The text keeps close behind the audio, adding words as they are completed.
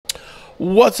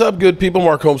What's up, good people?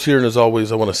 Mark Holmes here, and as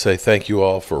always, I want to say thank you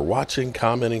all for watching,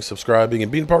 commenting, subscribing,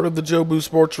 and being part of the Joe Boo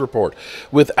Sports Report.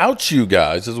 Without you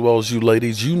guys, as well as you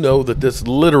ladies, you know that this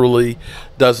literally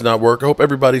does not work. I hope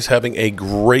everybody's having a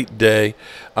great day.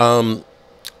 You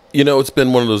know, it's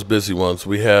been one of those busy ones.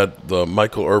 We had the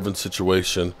Michael Irvin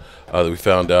situation that we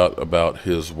found out about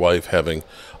his wife having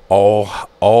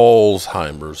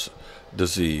Alzheimer's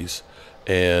disease,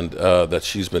 and that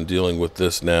she's been dealing with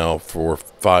this now for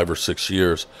 5 or 6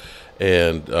 years.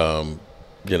 And,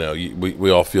 you know,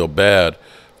 we all feel bad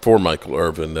for Michael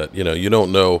Irvin that, you know, you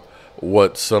don't know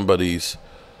what somebody's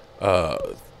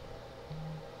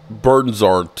burdens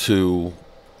are to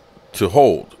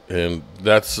hold. And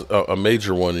that's a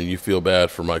major one, and you feel bad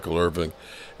for Michael Irvin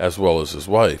as well as his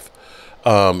wife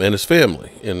and his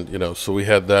family. And, you know, so we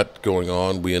had that going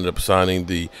on. We ended up signing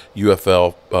the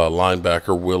UFL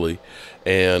linebacker, Willie,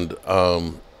 and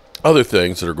other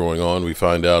things that are going on. We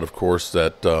find out, of course,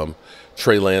 that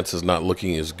Trey Lance is not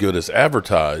looking as good as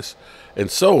advertised, and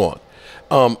so on.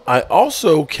 I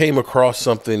also came across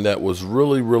something that was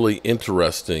really, really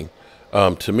interesting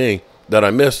to me that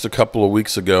I missed a couple of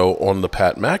weeks ago on the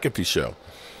Pat McAfee show.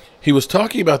 He was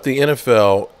talking about the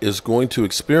NFL is going to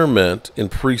experiment in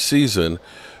preseason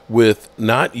with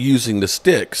not using the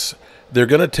sticks. They're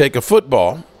going to take a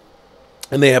football,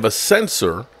 and they have a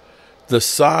sensor the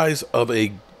size of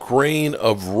a grain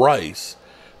of rice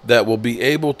that will be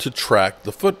able to track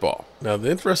the football. Now, the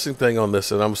interesting thing on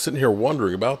this, and I'm sitting here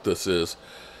wondering about this, is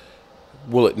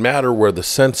will it matter where the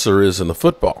sensor is in the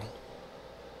football?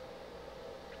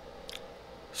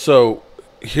 So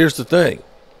here's the thing.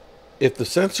 If the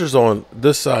sensor's on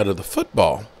this side of the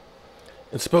football,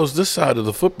 and suppose this side of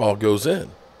the football goes in,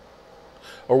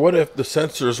 or what if the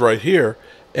sensor is right here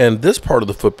and this part of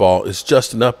the football is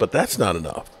just enough, but that's not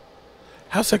enough?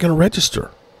 How's that going to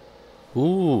register?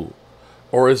 Ooh.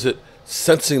 Or is it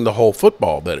sensing the whole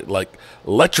football, that it like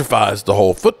electrifies the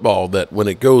whole football, that when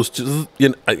it goes to, you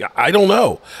know, I don't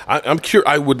know. I'm curious.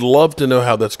 I would love to know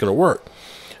how that's going to work.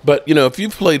 But, you know, if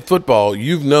you've played football,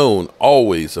 you've known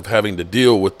always of having to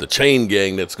deal with the chain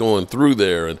gang that's going through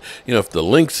there, and, you know, if the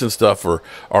links and stuff are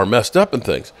messed up and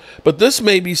things. But this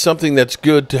may be something that's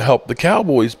good to help the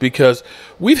Cowboys, because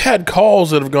we've had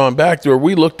calls that have gone back there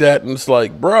we looked at and it's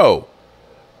like, bro,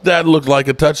 that looked like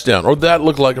a touchdown, or that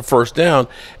looked like a first down,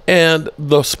 and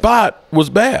the spot was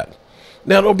bad.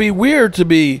 Now, it'll be weird to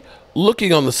be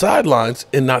looking on the sidelines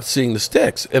and not seeing the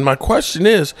sticks. And my question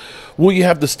is, will you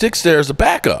have the sticks there as a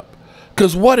backup?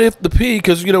 Because what if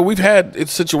because, you know, we've had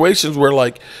situations where,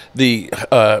 like, the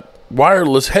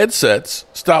wireless headsets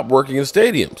stop working in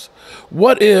stadiums.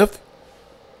 What if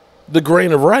the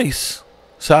grain of rice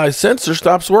size sensor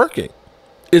stops working?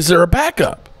 Is there a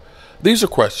backup? These are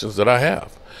questions that I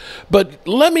have. But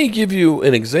let me give you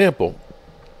an example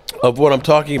of what I'm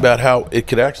talking about, how it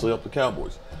could actually help the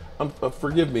Cowboys.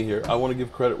 Forgive me here. I want to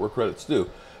give credit where credit's due.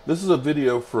 This is a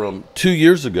video from 2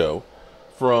 years ago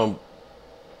from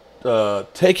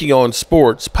Taking On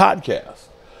Sports podcast.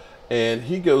 And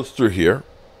he goes through here.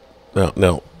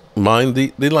 Now mind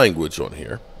the language on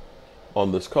here,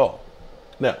 on this call.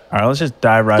 Now, all right, let's just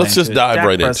dive right into it. Let's just dive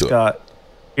right into it.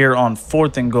 Here on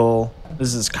 4th and goal.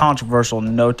 This is controversial,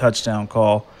 no touchdown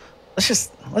call. Let's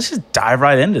just dive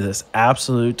right into this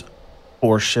absolute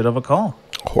horseshit of a call.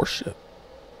 Horseshit.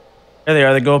 There they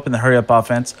are. They go up in the hurry-up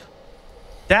offense.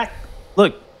 Dak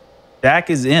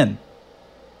is in.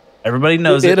 Everybody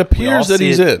knows it. It appears that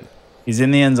he's in. He's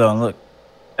in the end zone. Look,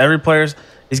 every player's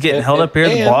he's getting held up here.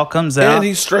 The ball comes out. And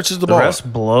he stretches the ball. The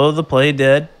refs blow the play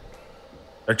dead.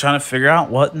 They're trying to figure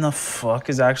out what in the fuck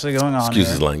is actually going on. Excuse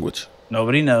his language.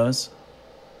 Nobody knows.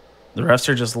 The refs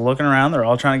are just looking around. They're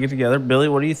all trying to get together. Billy,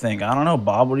 what do you think? I don't know.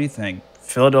 Bob, what do you think?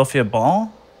 Philadelphia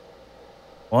ball?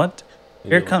 What?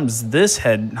 Here comes this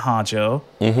head honcho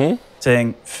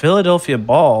saying Philadelphia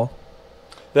ball.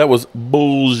 That was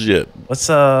bullshit. Let's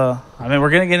I mean, we're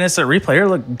gonna get an instant replay here.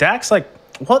 Look, Dak's like,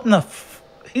 what in the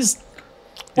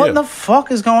what in the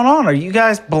fuck is going on? Are you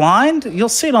guys blind? You'll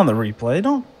see it on the replay.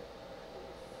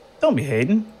 Don't be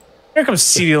hating. Here comes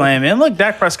CeeDee Lamb in. Look,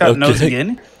 Dak Prescott knows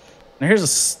again. And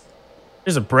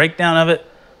here's a breakdown of it.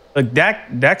 Look,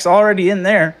 Dak's already in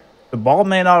there. The ball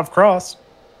may not have crossed.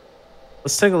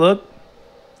 Let's take a look.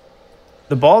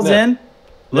 The ball's in.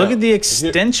 Look at the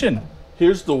extension.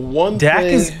 Here's the one Dak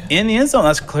thing. is in the end zone.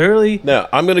 That's clearly. Now,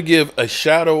 I'm going to give a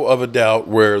shadow of a doubt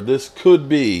where this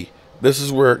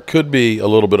is where it could be a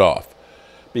little bit off.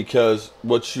 Because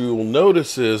what you'll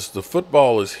notice is the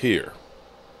football is here.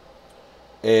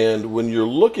 And when you're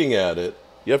looking at it,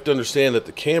 you have to understand that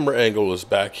the camera angle is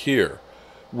back here,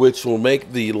 which will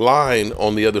make the line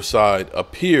on the other side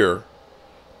appear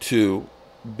to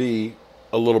be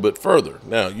a little bit further.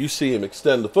 Now, you see him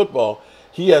extend the football.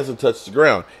 He hasn't touched the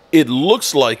ground. It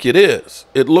looks like it is.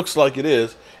 It looks like it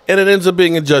is, and it ends up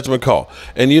being a judgment call.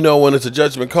 And you know when it's a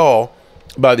judgment call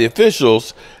by the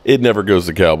officials, it never goes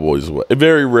the Cowboys' way. It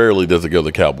very rarely does it go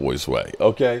the Cowboys' way,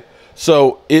 okay?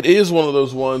 So it is one of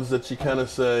those ones that you kind of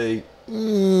say, I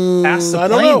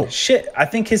don't know. Shit, I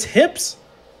think his hips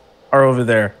are over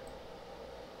there.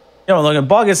 Look at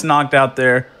ball gets knocked out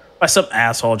there by some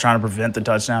asshole trying to prevent the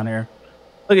touchdown here.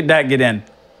 Look at that get in.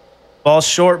 Ball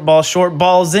short,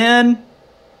 ball's in.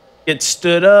 Gets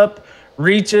stood up,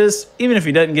 reaches. Even if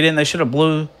he doesn't get in, they should have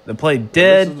blew the play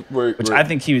dead, which I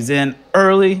think he was in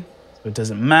early, so it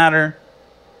doesn't matter.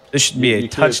 This should be a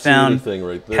touchdown.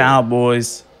 Right,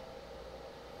 Cowboys.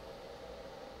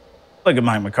 Look at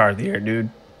Mike McCarthy here, dude.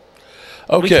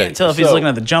 Okay, we can't tell if he's looking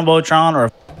at the Jumbotron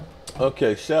or...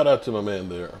 Okay, shout out to my man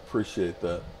there. Appreciate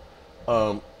that.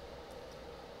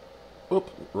 Whoop,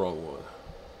 wrong one.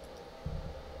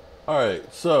 All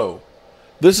right, so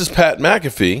this is Pat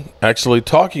McAfee actually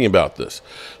talking about this.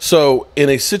 So in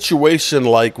a situation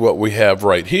like what we have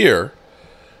right here,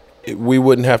 we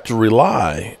wouldn't have to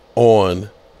rely on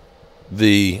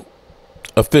the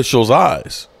officials'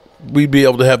 eyes. We'd be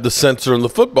able to have the sensor in the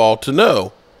football to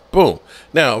know. Boom.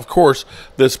 Now, of course,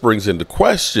 this brings into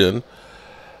question,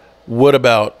 what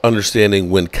about understanding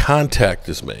when contact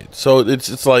is made? So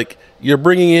it's like you're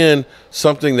bringing in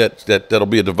something that'll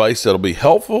be a device that'll be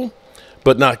helpful,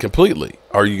 but not completely.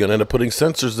 Are you going to end up putting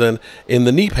sensors then in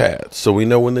the knee pads so we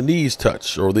know when the knees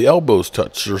touch or the elbows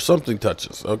touch or something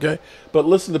touches, okay? But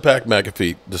listen to Pat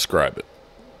McAfee describe it.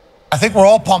 I think we're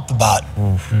all pumped about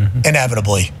it,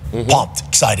 inevitably. Pumped,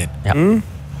 excited. Yep.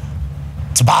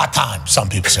 It's about time, some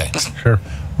people say. Sure.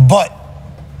 But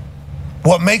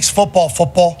what makes football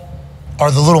football are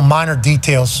the little minor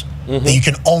details that you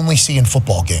can only see in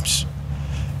football games.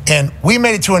 And we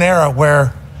made it to an era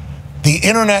where the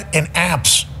internet and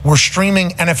apps were streaming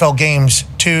NFL games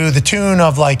to the tune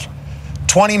of like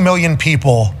 20 million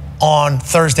people on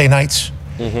Thursday nights.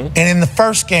 And in the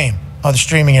first game of the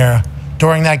streaming era,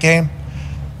 during that game,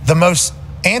 the most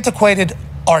antiquated,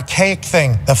 archaic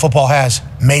thing that football has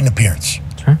made an appearance.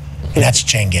 And that's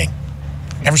chain gang.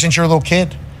 Ever since you're a little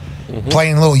kid,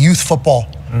 playing little youth football,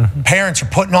 parents are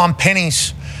putting on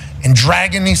pennies and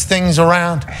dragging these things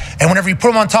around. And whenever you put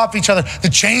them on top of each other, the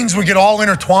chains would get all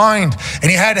intertwined.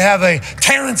 And you had to have a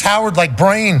Terrence Howard-like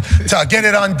brain to get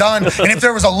it undone. And if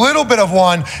there was a little bit of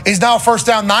one, is now first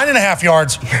down 9.5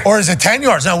 yards, or is it 10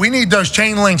 yards? Now, we need those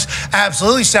chain links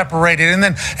absolutely separated. And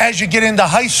then as you get into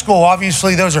high school,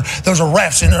 obviously those are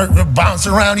refs and they're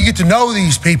bouncing around. You get to know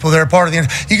these people that are part of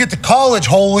the... You get to college,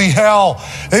 holy hell.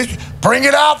 Bring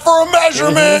it out for a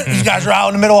measurement. You guys are out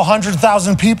in the middle of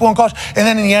 100,000 people in college. And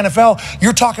then in the NFL,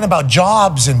 you're talking about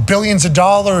jobs and billions of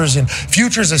dollars and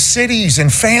futures of cities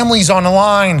and families on the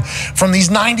line from these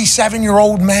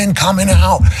 97-year-old men coming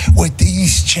out with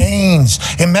these chains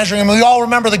and measuring them. We all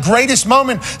remember the greatest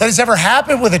moment that has ever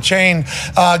happened with a chain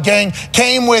gang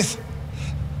came with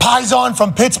Paisan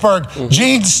from Pittsburgh,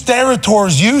 Gene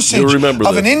Sterator's usage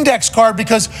of an index card,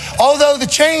 because although the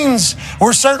chains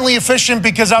were certainly efficient,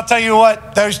 because I'll tell you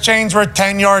what, those chains were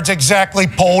 10 yards exactly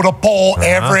pole to pole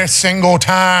every single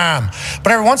time.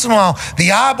 But every once in a while,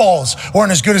 the eyeballs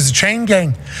weren't as good as the chain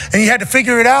gang. And you had to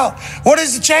figure it out. What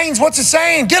is the chains? What's it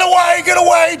saying? Get away, get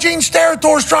away. Gene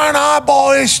Sterator's trying to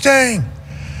eyeball this thing.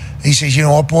 He says, you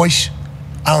know what, boys?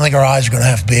 I don't think our eyes are going to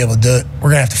have to be able to do it. We're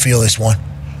going to have to feel this one.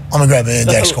 I'm going to grab an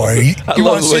index card. You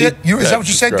want to see it? Is that what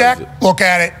you said, Dak? Look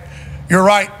at it. You're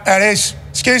right. That is.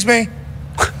 Excuse me.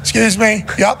 Excuse me.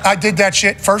 Yep, I did that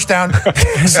shit. First down.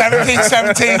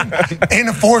 17-17 in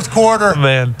the fourth quarter.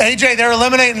 Man. AJ, they're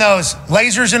eliminating those.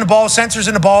 Lasers in the ball, sensors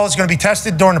in the ball. It's going to be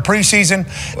tested during the preseason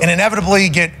and inevitably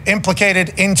get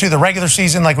implicated into the regular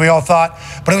season like we all thought.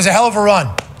 But it was a hell of a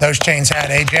run those chains had,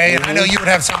 AJ. And I know you would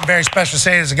have something very special to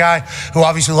say as a guy who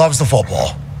obviously loves the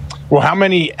football. Well, how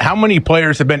many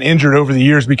players have been injured over the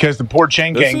years because the poor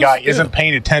chain gang guy isn't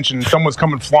paying attention? Someone's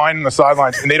coming flying in the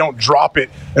sidelines and they don't drop it,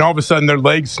 and all of a sudden their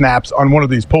leg snaps on one of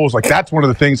these pulls. Like, that's one of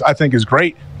the things I think is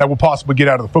great that will possibly get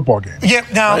out of the football game. Yeah,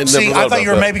 now, see, I thought you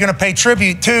were maybe going to pay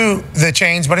tribute to the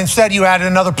chains, but instead you added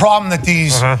another problem that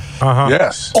these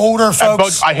yes older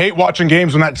folks... I hate watching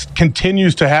games when that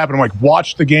continues to happen. I'm like,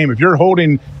 watch the game. If you're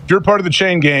part of the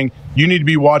chain gang, you need to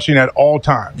be watching at all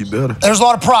times. You better. There's a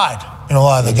lot of pride in a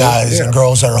lot of the guys and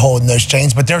girls that are holding those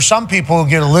chains, but there's some people who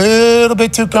get a little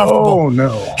bit too comfortable. Oh,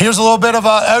 no. Here's a little bit of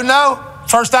a, oh, no.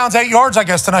 First down's 8 yards, I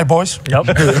guess, tonight, boys. Yep.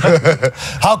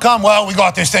 How come? Well, we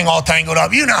got this thing all tangled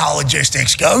up. You know how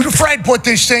logistics go. Fred put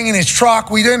this thing in his truck.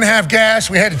 We didn't have gas.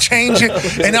 We had to change it.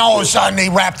 And all of a sudden, they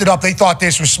wrapped it up. They thought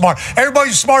this was smart.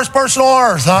 Everybody's the smartest person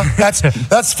on earth, huh? That's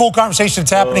the full conversation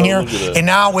that's happening here. And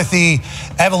now with the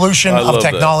evolution of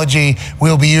technology,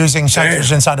 we'll be using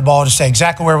sensors inside the ball to say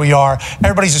exactly where we are.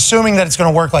 Everybody's assuming that it's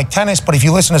going to work like tennis, but if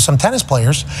you listen to some tennis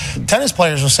players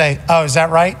will say, oh, is that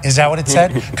right? Is that what it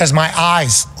said? Because my eyes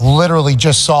literally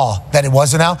just saw that it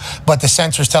wasn't out, but the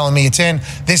sensor's telling me it's in.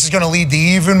 This is going to lead to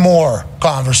even more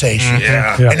conversation.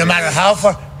 And no matter how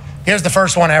far... Here's the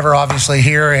first one ever, obviously,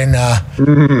 here. And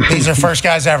these are the first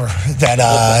guys ever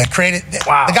that created...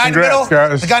 Wow. The guy in the middle,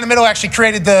 the guy in the middle actually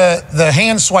created the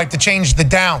hand swipe to change the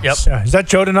downs. Yep. Yeah. Is that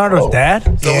Joe DiNardo's dad?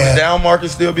 So will the down market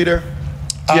still be there?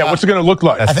 Yeah, what's it going to look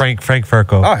like? That's Frank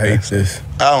Furco. I hate this.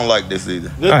 I don't like this either.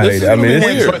 I hate it. I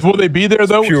mean, But will they be there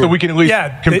though, so we can at least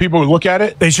can people look at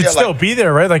it? They should still be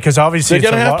there, right? Like, because obviously They're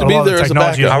gonna have to be there as a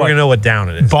technology. backup. How are we going to know what down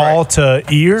it is? Ball to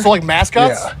ear. So like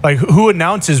mascots? Yeah. Like, who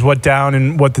announces what down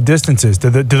and what the distance is? Do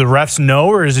the refs know,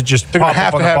 or is it just They're going to pop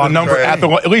have up to on have the number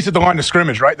Right. at least at the line of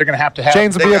scrimmage, right? They're going to have to have.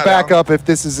 James will They be a got backup if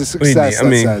this is a success. I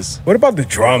mean, that says. what about the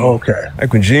drama? Okay.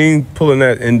 Like when Gene pulling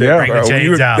that in there, Bring the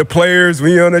chains out. the players,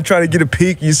 when you're on there trying to get a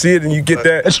peek, you see it and you get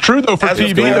that. It's true though for As a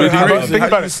TV. fan, Though, how do you- think how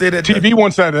do about you it. sit at TV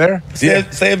wants that there.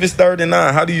 Say if it's 3rd and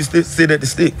 9, how do you sit at the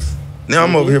sticks? Now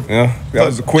I'm over here Yeah, that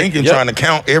was a quick. thinking, trying to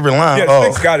count every line. Yeah, Oh.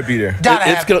 Sticks got to be there. Gotta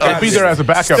It's have, gonna It'll be there as a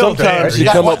backup. Sometimes you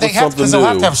Yeah, come well, up they with have, something because new. they'll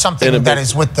have to have something and that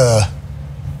is with the...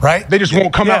 Right? They just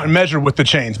won't come out and measure with the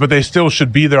chains, but they still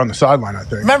should be there on the sideline, I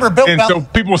think. Remember, Bill and Bel- so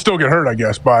people will still get hurt, I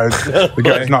guess, by the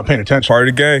guys not paying attention. Part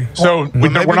of the game. So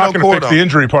we're maybe not no going to fix quarter. the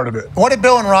injury part of it. What did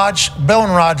Bill and Raj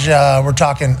were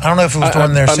talking, I don't know if it was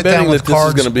during their I'm sit down betting with that this is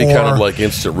cards going to be or kind of like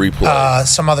instant replay.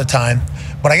 some other time.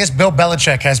 But I guess Bill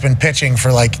Belichick has been pitching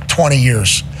for like 20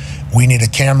 years. We need a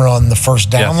camera on the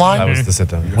first down line. That was the sit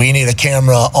down. We need a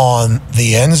camera on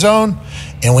the end zone,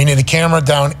 and we need a camera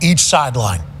down each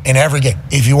sideline in every game.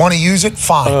 If you want to use it,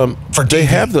 fine. For TV. they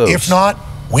have those. If not,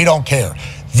 we don't care.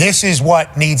 This is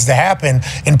what needs to happen,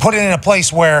 and put it in a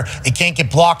place where it can't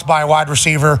get blocked by a wide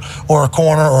receiver or a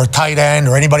corner or a tight end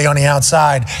or anybody on the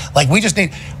outside. Like, we just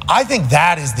need, I think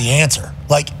that is the answer.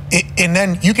 Like, and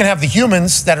then you can have the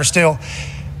humans that are still,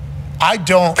 I'm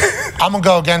going to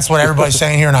go against what everybody's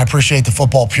saying here, and I appreciate the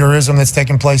football purism that's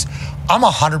taking place. I'm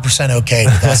 100% okay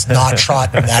with us not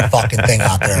trotting that fucking thing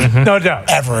out there. No doubt.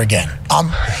 Ever again.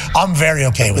 I'm very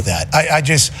okay with that.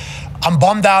 I'm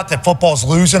bummed out that football's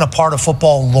losing a part of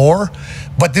football lore,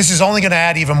 but this is only going to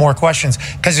add even more questions.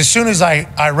 Because as soon as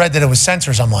I read that it was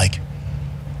sensors, I'm like,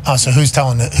 oh, so who's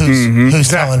telling the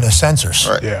sensors?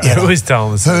 Right. Yeah. You know? Who's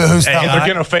telling us? Who's And telling? they're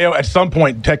going to fail at some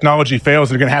point. Technology fails.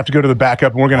 They're going to have to go to the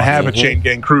backup, and we're going to have a chain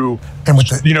gang crew, And with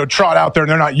the- trot out there,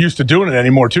 and they're not used to doing it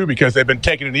anymore too because they've been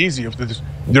taking it easy.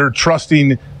 They're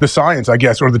trusting the science, I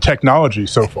guess, or the technology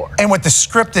so far. And with the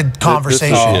scripted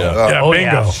conversation,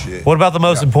 Bingo. What about the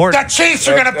most important? the Chiefs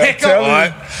are going to pick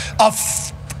up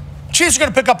Chiefs are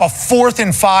going to pick up a 4th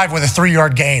and 5 with a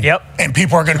 3-yard gain. Yep. And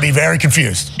people are going to be very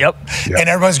confused. Yep. And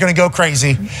everybody's going to go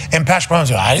crazy. And Patrick Mahomes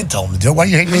goes, I didn't tell him to do it. Why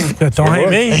you hate me? Don't hate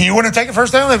me. You wouldn't take it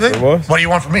first down? was. What do you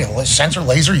want from me? A sensor,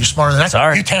 laser? You smarter than that?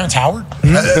 Sorry. You Terrence Howard?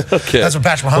 Okay. That's what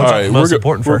Patrick Mahomes All is. right, Most we're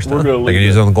important we're- first We're down. going to They can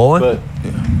use it on the goal line? But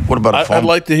What about a I'd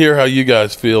like to hear how you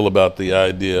guys feel about the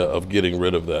idea of getting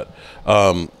rid of that.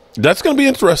 That's going to be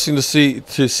interesting to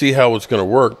see how it's going to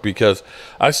work, because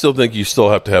I still think you still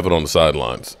have to have it on the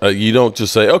sidelines. You don't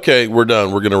just say, okay, we're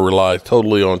done. We're going to rely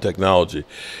totally on technology.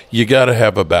 You got to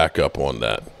have a backup on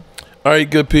that. All right,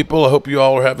 good people. I hope you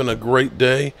all are having a great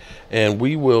day, and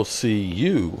we will see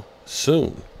you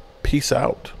soon. Peace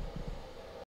out.